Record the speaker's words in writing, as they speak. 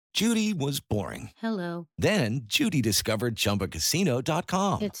Judy was boring. Hello. Then Judy discovered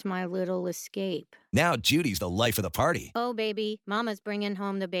ChumbaCasino.com. It's my little escape. Now Judy's the life of the party. Oh, baby, mama's bringing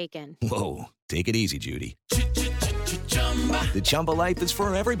home the bacon. Whoa, take it easy, Judy. The Chumba life is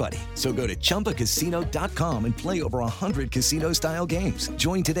for everybody. So go to ChumbaCasino.com and play over 100 casino-style games.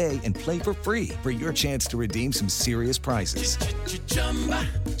 Join today and play for free for your chance to redeem some serious prizes.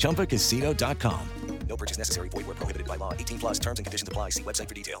 ChumbaCasino.com. No purchase necessary. Void where prohibited by law. 18 plus terms and conditions apply. See website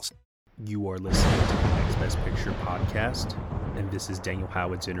for details. You are listening to the Next Best Picture podcast, and this is Daniel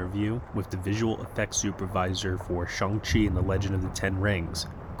Howard's interview with the visual effects supervisor for Shang-Chi and the Legend of the Ten Rings,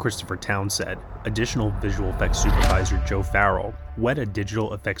 Christopher Townsend, additional visual effects supervisor Joe Farrell, Weta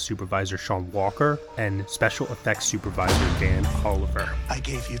digital effects supervisor Sean Walker, and special effects supervisor Dan Oliver. I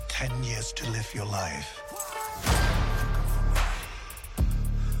gave you 10 years to live your life.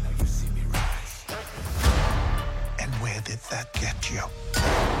 And where did that get you?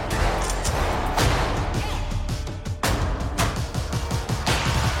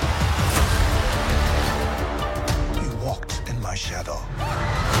 You walked in my shadow.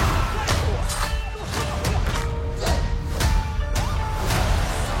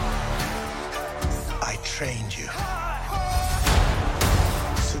 I trained you.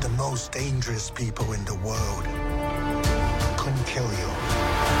 So the most dangerous people in the world couldn't kill you.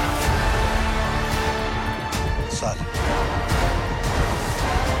 Son,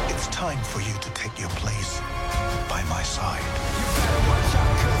 it's time for you to take your place by my side. You better watch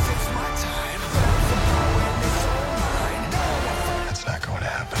out, 'cause it's my time. That's not going to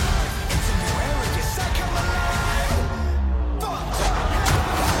happen. It's a new era, yes, I come alive.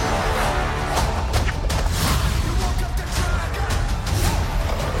 You woke up the dragon.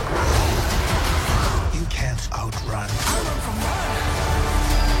 You can't outrun who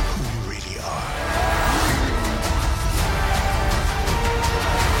you really are.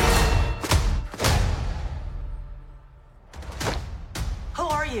 Who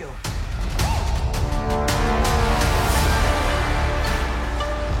are you?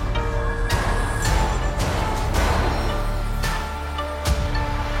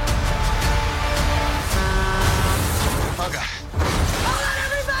 Bugger. Hold on,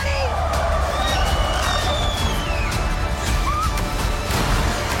 everybody!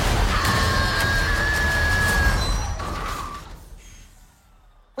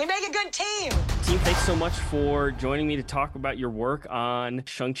 We make a good team. Team, thanks so much for joining me to talk about your work on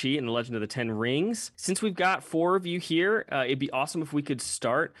Shang-Chi and the Legend of the Ten Rings. Since we've got four of you here, it'd be awesome if we could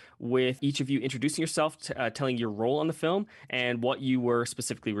start with each of you introducing yourself, telling your role on the film, and what you were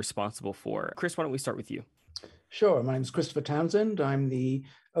specifically responsible for. Chris, why don't we start with you? Sure. My name is Christopher Townsend. I'm the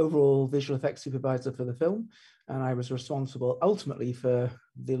overall visual effects supervisor for the film, and I was responsible ultimately for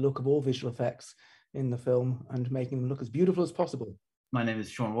the look of all visual effects in the film and making them look as beautiful as possible. My name is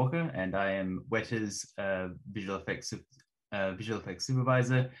Sean Walker, and I am Weta's visual effects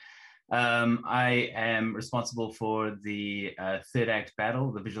supervisor. I am responsible for the third act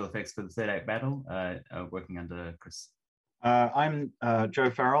battle, the visual effects for the third act battle, working under Chris. I'm Joe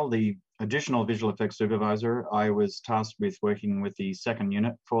Farrell, the additional visual effects supervisor. I was tasked with working with the second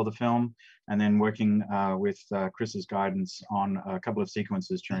unit for the film, and then working with Chris's guidance on a couple of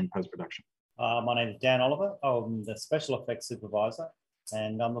sequences during post-production. My name is Dan Oliver. I'm the special effects supervisor,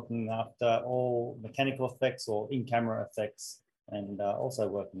 and I'm looking after all mechanical effects or in-camera effects, and also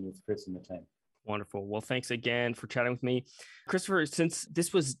working with Chris and the team. Wonderful. Well, thanks again for chatting with me. Christopher, since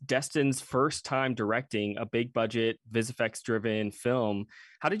this was Destin's first time directing a big budget, VisFX driven film,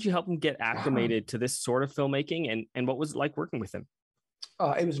 how did you help him get acclimated to this sort of filmmaking, and what was it like working with him?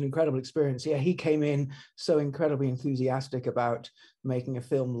 It was an incredible experience. Yeah, he came in so incredibly enthusiastic about making a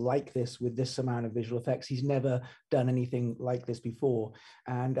film like this with this amount of visual effects. He's never done anything like this before.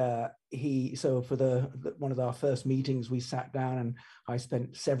 And so for one of our first meetings, we sat down and I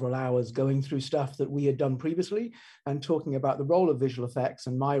spent several hours going through stuff that we had done previously and talking about the role of visual effects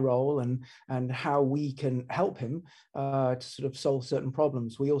and my role and how we can help him to sort of solve certain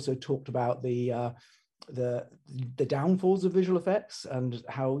problems. We also talked about the downfalls of visual effects and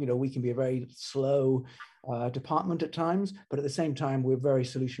how, you know, we can be a very slow department at times, but at the same time we're very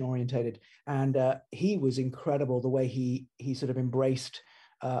solution orientated. And he was incredible the way he sort of embraced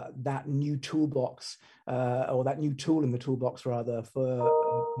that new toolbox or that new tool in the toolbox rather for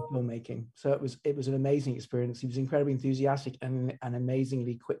filmmaking. So it was an amazing experience. He was incredibly enthusiastic and an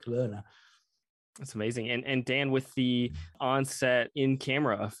amazingly quick learner. That's amazing. And Dan, with the on-set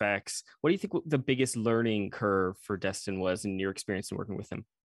in-camera effects, what do you think the biggest learning curve for Destin was in your experience in working with him?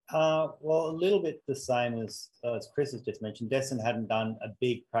 Well, a little bit the same as Chris has just mentioned. Destin hadn't done a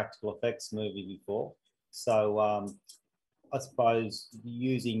big practical effects movie before. So I suppose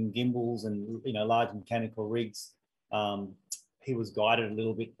using gimbals and large mechanical rigs, he was guided a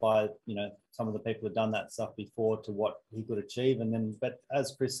little bit by some of the people who'd done that stuff before to what he could achieve. And then, but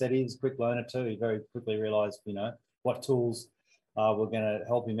as Chris said, he's a quick learner too. He very quickly realised what tools were going to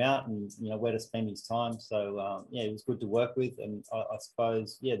help him out and where to spend his time. So yeah, it was good to work with. And I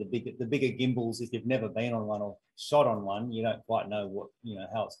suppose the bigger gimbals, if you've never been on one or shot on one, you don't quite know what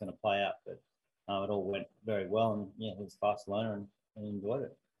how it's going to play out. But it all went very well, and yeah, he was a fast learner and enjoyed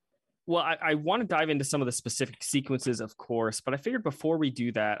it. Well, I want to dive into some of the specific sequences, of course, but I figured before we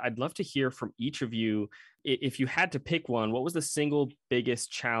do that, I'd love to hear from each of you. If you had to pick one, what was the single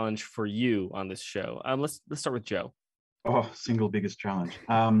biggest challenge for you on this show? Let's start with Joe. Oh, single biggest challenge.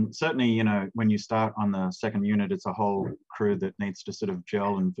 Certainly, when you start on the second unit, it's a whole crew that needs to sort of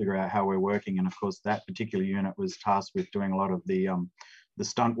gel and figure out how we're working. And of course, that particular unit was tasked with doing a lot of the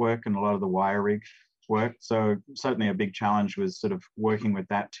stunt work and a lot of the wire rig work. So certainly a big challenge was sort of working with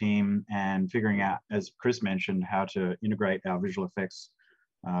that team and figuring out, as Chris mentioned, how to integrate our visual effects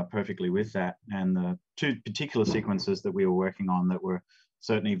perfectly with that. And the two particular sequences that we were working on that were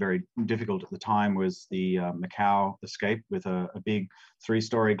certainly very difficult at the time was the Macau escape with a big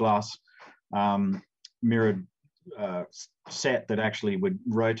 3-story glass mirrored set that actually would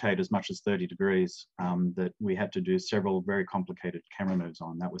rotate as much as 30 degrees that we had to do several very complicated camera moves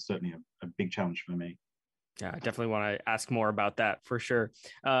on. That was certainly a big challenge for me. Yeah, I definitely want to ask more about that for sure.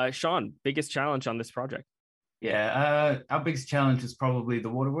 Sean, biggest challenge on this project? Yeah, our biggest challenge is probably the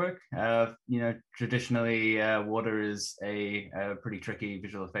water work. Traditionally, water is a pretty tricky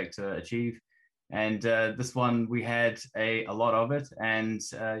visual effect to achieve. And this one, we had a lot of it. And,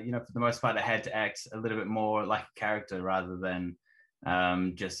 for the most part, I had to act a little bit more like a character rather than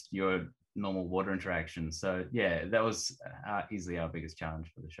just your normal water interaction. So, yeah, that was easily our biggest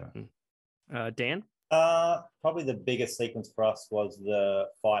challenge for the show. Dan? Probably the biggest sequence for us was the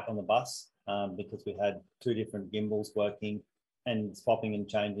fight on the bus because we had 2 different gimbals working and swapping and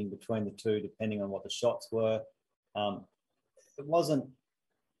changing between the 2 depending on what the shots were. It wasn't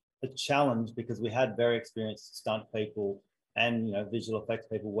a challenge because we had very experienced stunt people and visual effects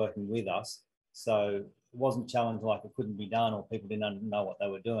people working with us. So it wasn't a challenge like it couldn't be done or people didn't know what they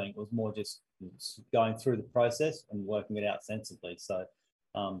were doing. It was more just going through the process and working it out sensibly. So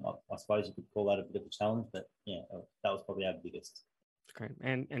I suppose you could call that a bit of a challenge, but yeah, that was probably our biggest. Great.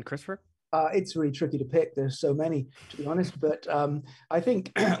 And Christopher? It's really tricky to pick. There's so many, to be honest. But I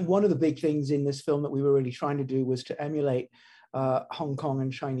think one of the big things in this film that we were really trying to do was to emulate Hong Kong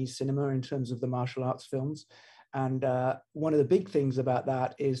and Chinese cinema in terms of the martial arts films. And one of the big things about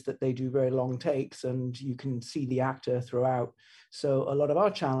that is that they do very long takes and you can see the actor throughout. So a lot of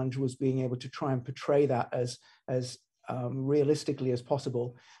our challenge was being able to try and portray that as realistically as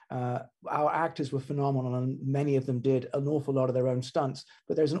possible. Our actors were phenomenal and many of them did an awful lot of their own stunts,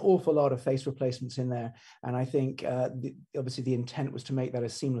 but there's an awful lot of face replacements in there. And I think obviously the intent was to make that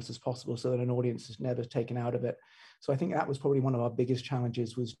as seamless as possible so that an audience is never taken out of it. So I think that was probably one of our biggest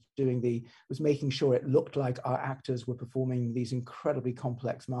challenges was making sure it looked like our actors were performing these incredibly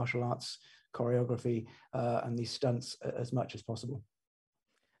complex martial arts choreography and these stunts as much as possible.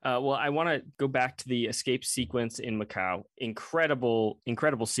 Well, I want to go back to the escape sequence in Macau. Incredible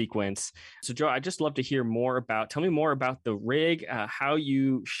sequence. So, Joe, I'd just love to hear tell me more about the rig, how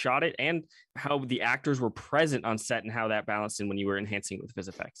you shot it, and how the actors were present on set and how that balanced in when you were enhancing it with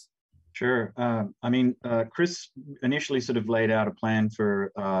VisFX. Sure. Chris initially sort of laid out a plan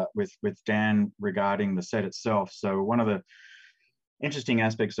for with Dan regarding the set itself. So one of the interesting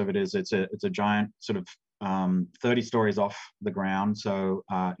aspects of it is it's a giant sort of 30 stories off the ground. So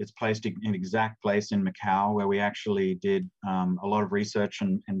it's placed in an exact place in Macau where we actually did a lot of research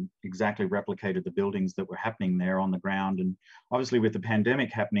and exactly replicated the buildings that were happening there on the ground. And obviously with the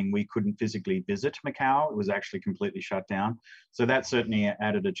pandemic happening, we couldn't physically visit Macau. It was actually completely shut down. So that certainly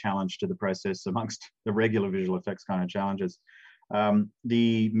added a challenge to the process amongst the regular visual effects kind of challenges.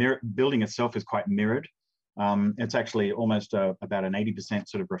 The building itself is quite mirrored. It's actually almost about an 80%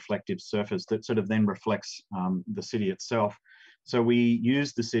 sort of reflective surface that sort of then reflects the city itself. So we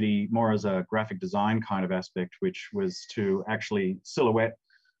used the city more as a graphic design kind of aspect, which was to actually silhouette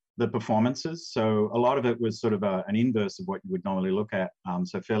the performances. So a lot of it was sort of an inverse of what you would normally look at.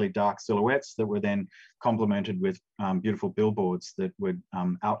 So fairly dark silhouettes that were then complemented with beautiful billboards that would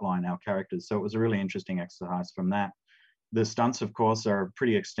outline our characters. So it was a really interesting exercise from that. The stunts, of course, are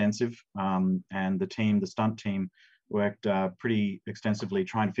pretty extensive, and the stunt team worked pretty extensively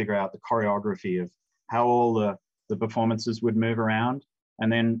trying to figure out the choreography of how all the performances would move around. And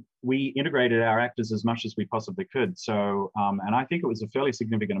then we integrated our actors as much as we possibly could. So, and I think it was a fairly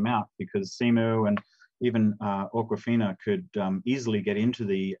significant amount because Simu and even Awkwafina could easily get into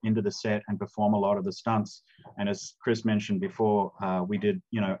the set and perform a lot of the stunts. And as Chris mentioned before, we did,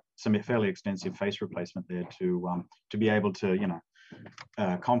 some fairly extensive face replacement there to be able to,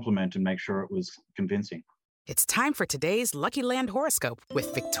 complement and make sure it was convincing. It's time for today's Lucky Land horoscope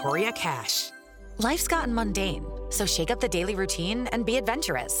with Victoria Cash. Life's gotten mundane, so shake up the daily routine and be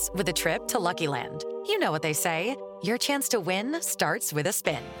adventurous with a trip to Lucky Land. You know what they say, your chance to win starts with a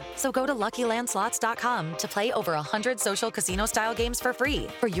spin. So go to LuckyLandSlots.com to play over 100 social casino-style games for free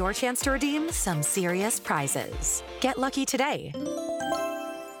for your chance to redeem some serious prizes. Get lucky today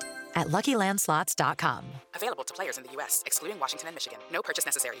at LuckyLandSlots.com. Available to players in the U.S., excluding Washington and Michigan. No purchase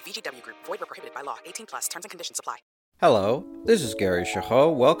necessary. VGW Group. Void where prohibited by law. 18+. Terms and conditions apply. Hello, this is Gary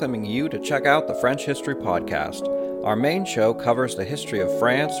Chahot welcoming you to check out the French History Podcast. Our main show covers the history of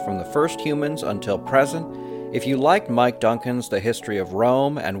France from the first humans until present. If you liked Mike Duncan's The History of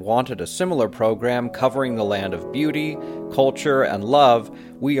Rome and wanted a similar program covering the land of beauty, culture, and love,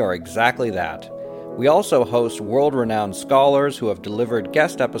 we are exactly that. We also host world-renowned scholars who have delivered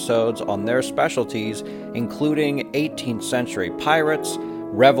guest episodes on their specialties, including 18th century pirates,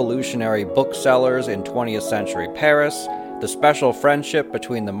 revolutionary booksellers in 20th century Paris, the special friendship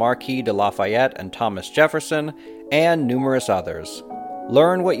between the Marquis de Lafayette and Thomas Jefferson, and numerous others.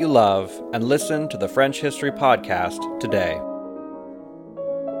 Learn what you love and listen to the French History Podcast today.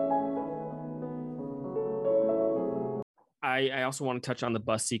 I also want to touch on the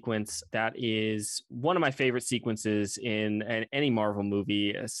bus sequence. That is one of my favorite sequences in any Marvel movie.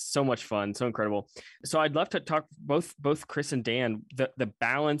 It's so much fun, so incredible. So I'd love to talk both Chris and Dan, the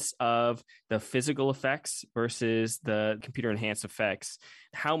balance of the physical effects versus the computer enhanced effects.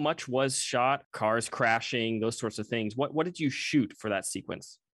 How much was shot, cars crashing, those sorts of things? What did you shoot for that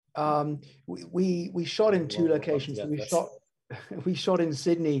sequence? We shot in two locations. We shot in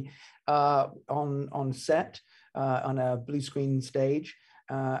Sydney on set. On a blue screen stage,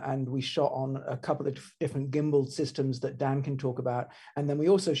 and we shot on a couple of different gimbal systems that Dan can talk about. And then we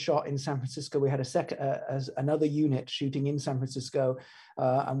also shot in San Francisco. We had another unit shooting in San Francisco,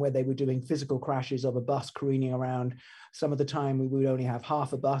 and where they were doing physical crashes of a bus careening around. Some of the time we would only have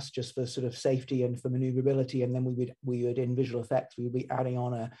half a bus just for sort of safety and for maneuverability, and then we would in visual effects we would be adding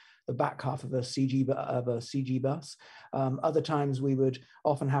on the back half of a CG bus. Other times we would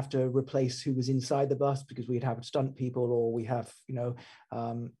often have to replace who was inside the bus because we'd have stunt people, or we have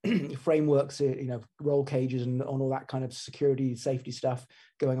frameworks, roll cages and all that kind of security safety stuff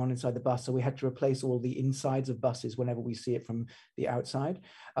going on inside the bus. So we had to replace all the insides of buses whenever we see it from the outside.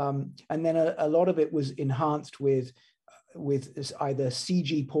 And then a lot of it was enhanced with either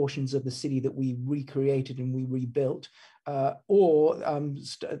CG portions of the city that we recreated and we rebuilt, or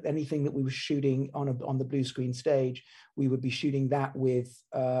anything that we were shooting on the blue screen stage, we would be shooting that with,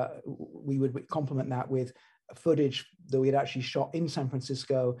 we would complement that with footage that we had actually shot in San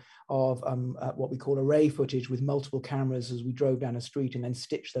Francisco of what we call array footage with multiple cameras as we drove down a street and then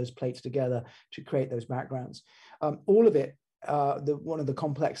stitched those plates together to create those backgrounds. All of it, one of the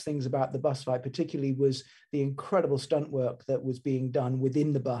complex things about the bus fight particularly was the incredible stunt work that was being done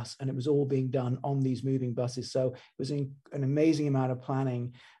within the bus, and it was all being done on these moving buses. So it was an amazing amount of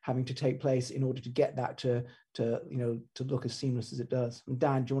planning having to take place in order to get that to look as seamless as it does. And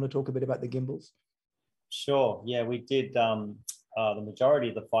Dan, do you want to talk a bit about the gimbals? Sure. Yeah, we did. The majority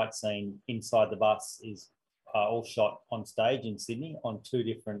of the fight scene inside the bus is all shot on stage in Sydney on two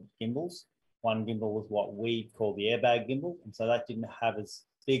different gimbals. One gimbal was what we call the airbag gimbal, and so that didn't have as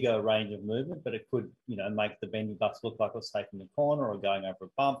big a range of movement, but it could, make the bendy bus look like it was taking the corner or going over a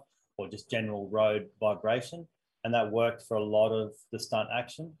bump or just general road vibration, and that worked for a lot of the stunt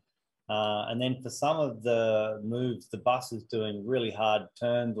action. And then for some of the moves, the bus is doing really hard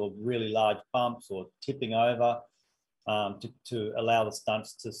turns or really large bumps or tipping over to allow the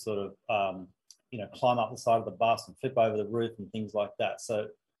stunts to sort of, climb up the side of the bus and flip over the roof and things like that. So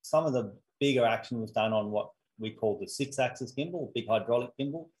some of the bigger action was done on what we call the 6-axis gimbal, big hydraulic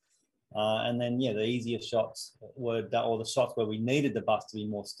gimbal. And then, the easier shots were done, or the shots where we needed the bus to be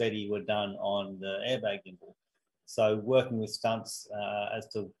more steady were done on the airbag gimbal. So working with stunts as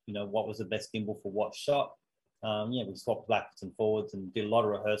to, what was the best gimbal for what shot. We swapped backwards and forwards and did a lot of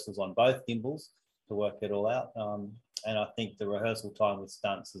rehearsals on both gimbals to work it all out. And I think the rehearsal time with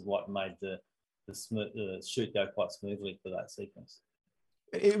stunts is what made the shoot go quite smoothly for that sequence.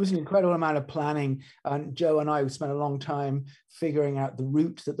 It was an incredible amount of planning, and Joe and I spent a long time figuring out the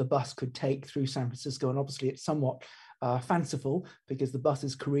route that the bus could take through San Francisco, and obviously it's somewhat fanciful, because the bus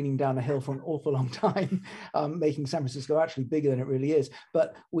is careening down a hill for an awful long time, making San Francisco actually bigger than it really is.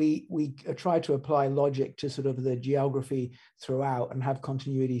 But we try to apply logic to sort of the geography throughout and have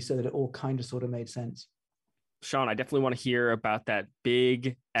continuity so that it all kind of sort of made sense. Sean, I definitely want to hear about that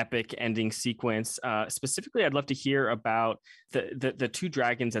big epic ending sequence. Specifically, I'd love to hear about the two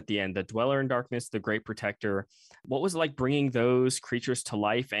dragons at the end, the Dweller in Darkness, the Great Protector. What was it like bringing those creatures to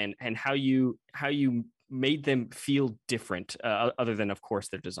life, and how you made them feel different, other than, of course,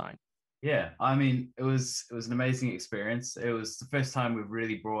 their design? Yeah, I mean, it was an amazing experience. It was the first time we've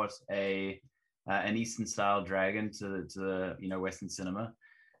really brought an Eastern style dragon to the Western cinema.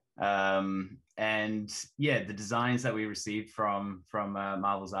 And yeah, the designs that we received from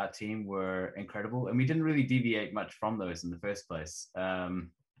Marvel's art team were incredible, and we didn't really deviate much from those in the first place. The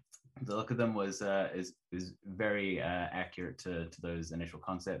look of them was very accurate to those initial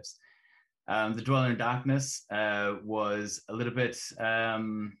concepts. The Dweller in Darkness was a little bit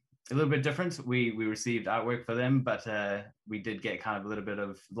different. We received artwork for them, but we did get kind of a little bit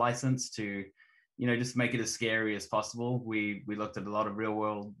of license to just make it as scary as possible. We looked at a lot of real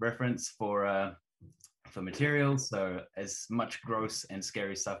world reference for materials, so as much gross and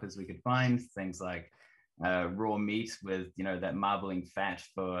scary stuff as we could find. Things like raw meat with that marbling fat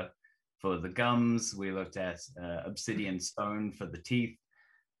for the gums. We looked at obsidian stone for the teeth,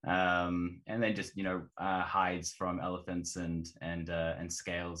 and then just hides from elephants and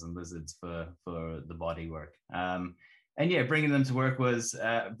scales and lizards for the body work. And yeah, bringing them to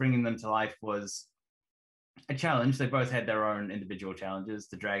life was a challenge. They both had their own individual challenges.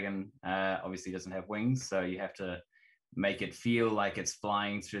 The dragon obviously doesn't have wings, so you have to make it feel like it's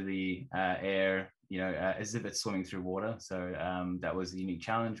flying through the air, as if it's swimming through water. So that was a unique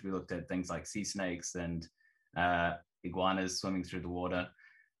challenge. We looked at things like sea snakes and iguanas swimming through the water.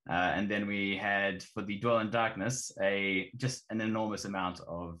 And then we had, for the Dweller in Darkness, just an enormous amount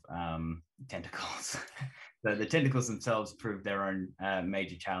of tentacles. The tentacles themselves proved their own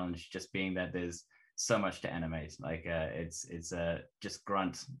major challenge, just being that there's so much to animate. Like it's just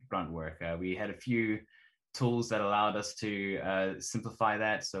grunt work. We had a few tools that allowed us to simplify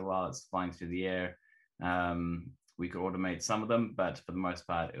that. So while it's flying through the air, we could automate some of them, but for the most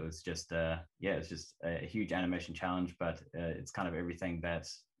part, it was just it's just a huge animation challenge. But it's kind of everything that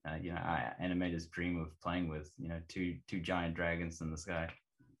our animators dream of playing with. Two giant dragons in the sky.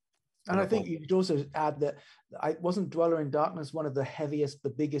 And I think you could also add that wasn't Dweller in Darkness one of the heaviest,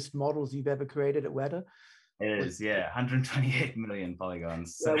 the biggest models you've ever created at Weta? It is, yeah, 128 million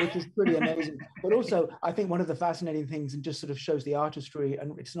polygons. So. Yeah, which is pretty amazing. But also, I think one of the fascinating things, and just sort of shows the artistry,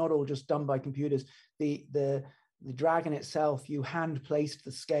 and it's not all just done by computers. The dragon itself, you hand placed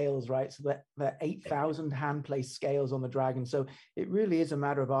the scales, right? So that there are 8,000 hand placed scales on the dragon. So it really is a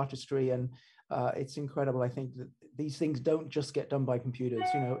matter of artistry, and it's incredible. I think that these things don't just get done by computers.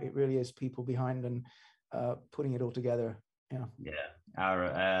 It really is people behind and putting it all together. Yeah.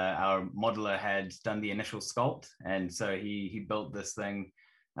 Our modeler had done the initial sculpt, and so he built this thing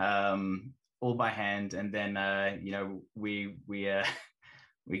all by hand, and then we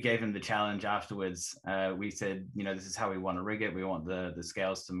gave him the challenge afterwards. We said, this is how we want to rig it. We want the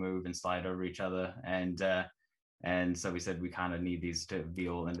scales to move and slide over each other, and so we said we kind of need these to be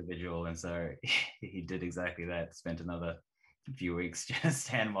all individual, and so he did exactly that. Spent another few weeks just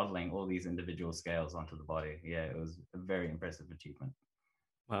hand modeling all these individual scales onto the body. Yeah, it was a very impressive achievement.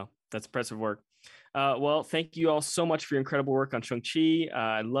 Wow, that's impressive work. Well, thank you all so much for your incredible work on Shang-Chi.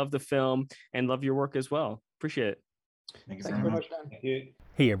 I love the film and love your work as well. Appreciate it. Thank you very much, Dan. Thank you.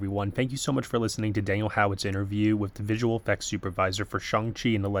 Hey everyone, thank you so much for listening to Daniel Howitt's interview with the visual effects supervisor for Shang-Chi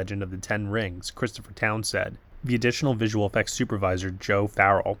and the Legend of the Ten Rings, Christopher Townsend, the additional visual effects supervisor, Joe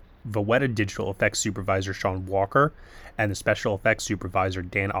Farrell, the Weta digital effects supervisor, Sean Walker, and the special effects supervisor,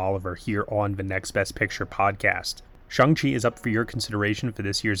 Dan Oliver, here on the Next Best Picture podcast. Shang-Chi is up for your consideration for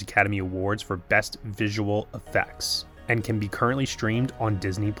this year's Academy Awards for Best Visual Effects and can be currently streamed on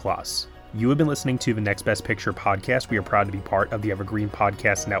Disney+. You have been listening to the Next Best Picture podcast. We are proud to be part of the Evergreen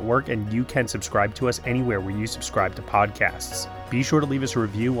Podcast Network, and you can subscribe to us anywhere where you subscribe to podcasts. Be sure to leave us a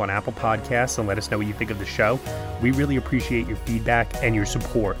review on Apple Podcasts and let us know what you think of the show. We really appreciate your feedback and your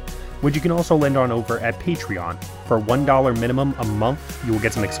support, which you can also lend on over at Patreon. For $1 minimum a month, you will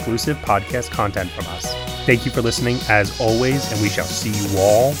get some exclusive podcast content from us. Thank you for listening as always, and we shall see you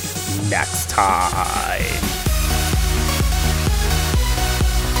all next time.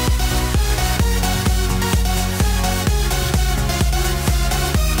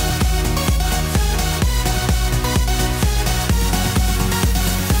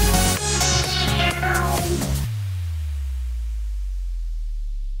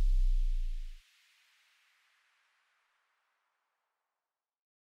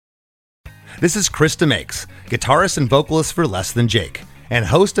 This is Krista Makes, guitarist and vocalist for Less Than Jake, and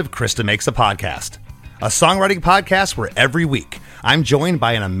host of Krista Makes a Podcast, a songwriting podcast where every week I'm joined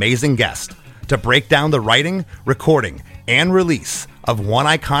by an amazing guest to break down the writing, recording, and release of one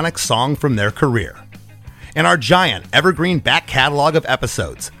iconic song from their career. In our giant evergreen back catalog of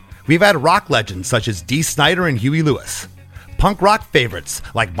episodes, we've had rock legends such as Dee Snider and Huey Lewis, punk rock favorites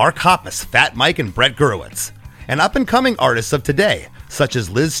like Mark Hoppus, Fat Mike, and Brett Gurewitz, and up-and-coming artists of today such as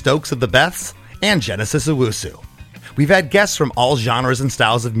Liz Stokes of the Beths and Genesis Owusu. We've had guests from all genres and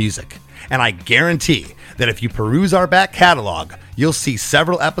styles of music, and I guarantee that if you peruse our back catalog, you'll see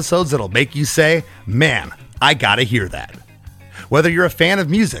several episodes that'll make you say, man, I gotta hear that. Whether you're a fan of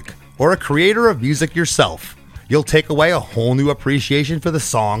music or a creator of music yourself, you'll take away a whole new appreciation for the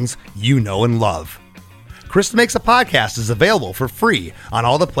songs you know and love. Krista Makes a Podcast is available for free on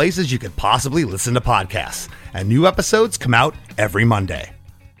all the places you could possibly listen to podcasts, and new episodes come out every Monday.